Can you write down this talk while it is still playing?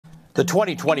The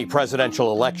 2020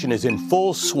 presidential election is in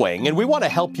full swing, and we want to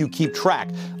help you keep track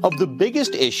of the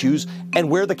biggest issues and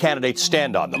where the candidates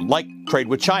stand on them, like trade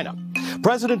with China.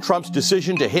 President Trump's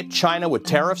decision to hit China with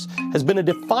tariffs has been a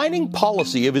defining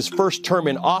policy of his first term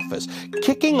in office,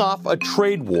 kicking off a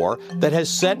trade war that has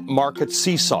sent markets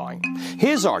seesawing.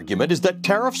 His argument is that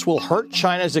tariffs will hurt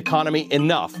China's economy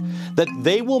enough that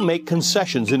they will make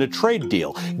concessions in a trade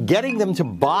deal, getting them to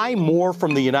buy more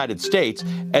from the United States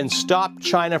and stop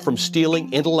China from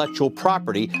stealing intellectual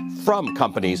property from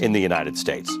companies in the United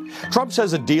States. Trump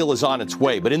says a deal is on its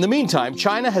way, but in the meantime,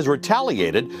 China has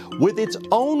retaliated with its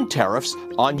own tariffs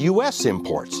on U.S.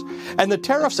 imports. And the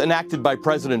tariffs enacted by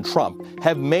President Trump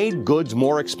have made goods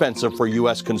more expensive for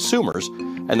U.S. consumers,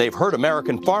 and they've hurt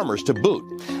American farmers to boot.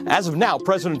 As of now,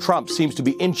 President Trump seems to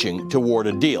be inching toward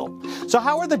a deal. So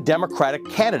how are the Democratic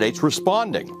candidates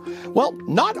responding? Well,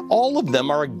 not all of them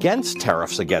are against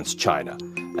tariffs against China.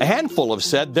 A handful have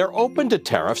said they're open to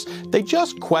tariffs. They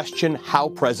just question how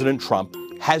President Trump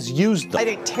has used them. I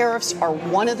think tariffs are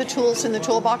one of the tools in the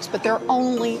toolbox, but they're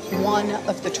only one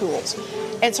of the tools.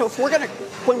 And so if we're going to,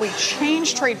 when we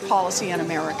change trade policy in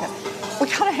America, we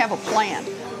got to have a plan.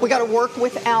 We got to work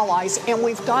with allies, and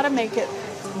we've got to make it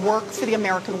work for the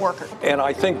American worker. And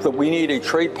I think that we need a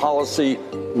trade policy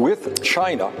with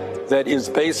China that is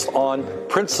based on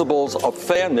principles of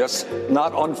fairness,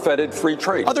 not unfettered free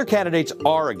trade. Other candidates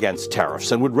are against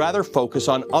tariffs and would rather focus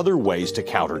on other ways to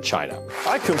counter China.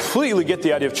 I completely get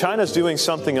the idea if China's doing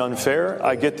something unfair,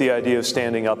 I get the idea of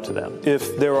standing up to them.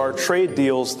 If there are trade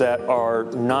deals that are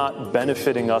not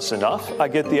benefiting us enough, I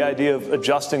get the idea of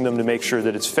adjusting them to make sure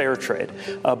that it's fair trade.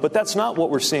 But that's not what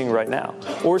we're seeing right now.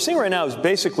 What we're seeing right now is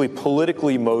basically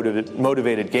politically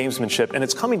motivated gamesmanship, and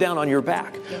it's coming down on your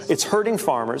back. It's hurting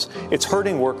farmers, it's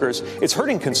hurting workers, it's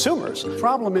hurting consumers. The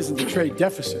problem isn't the trade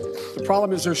deficit. The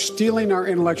problem is they're stealing our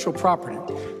intellectual property.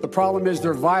 The problem is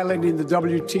they're violating the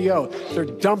WTO. They're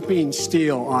dumping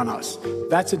steel on us.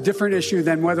 That's a different issue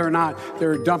than whether or not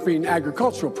they're dumping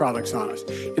agricultural products on us.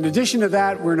 In addition to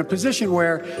that, we're in a position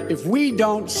where if we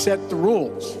don't set the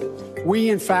rules,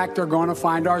 we, in fact, are going to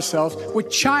find ourselves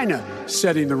with China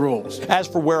setting the rules. As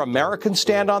for where Americans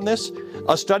stand on this,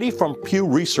 a study from Pew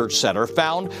Research Center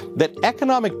found that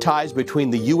economic ties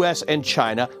between the U.S. and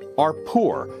China are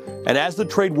poor. And as the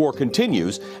trade war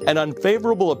continues, an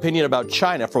unfavorable opinion about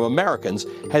China from Americans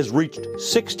has reached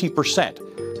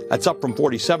 60%. That's up from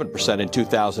 47% in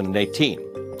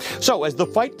 2018. So as the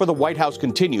fight for the White House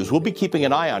continues, we'll be keeping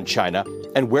an eye on China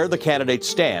and where the candidates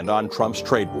stand on Trump's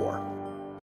trade war.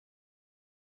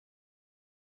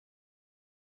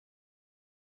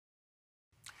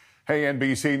 Hey,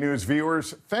 NBC News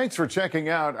viewers, thanks for checking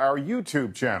out our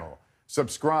YouTube channel.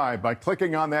 Subscribe by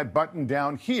clicking on that button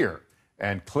down here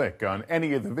and click on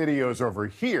any of the videos over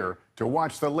here to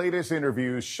watch the latest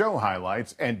interviews, show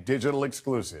highlights, and digital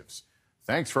exclusives.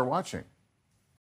 Thanks for watching.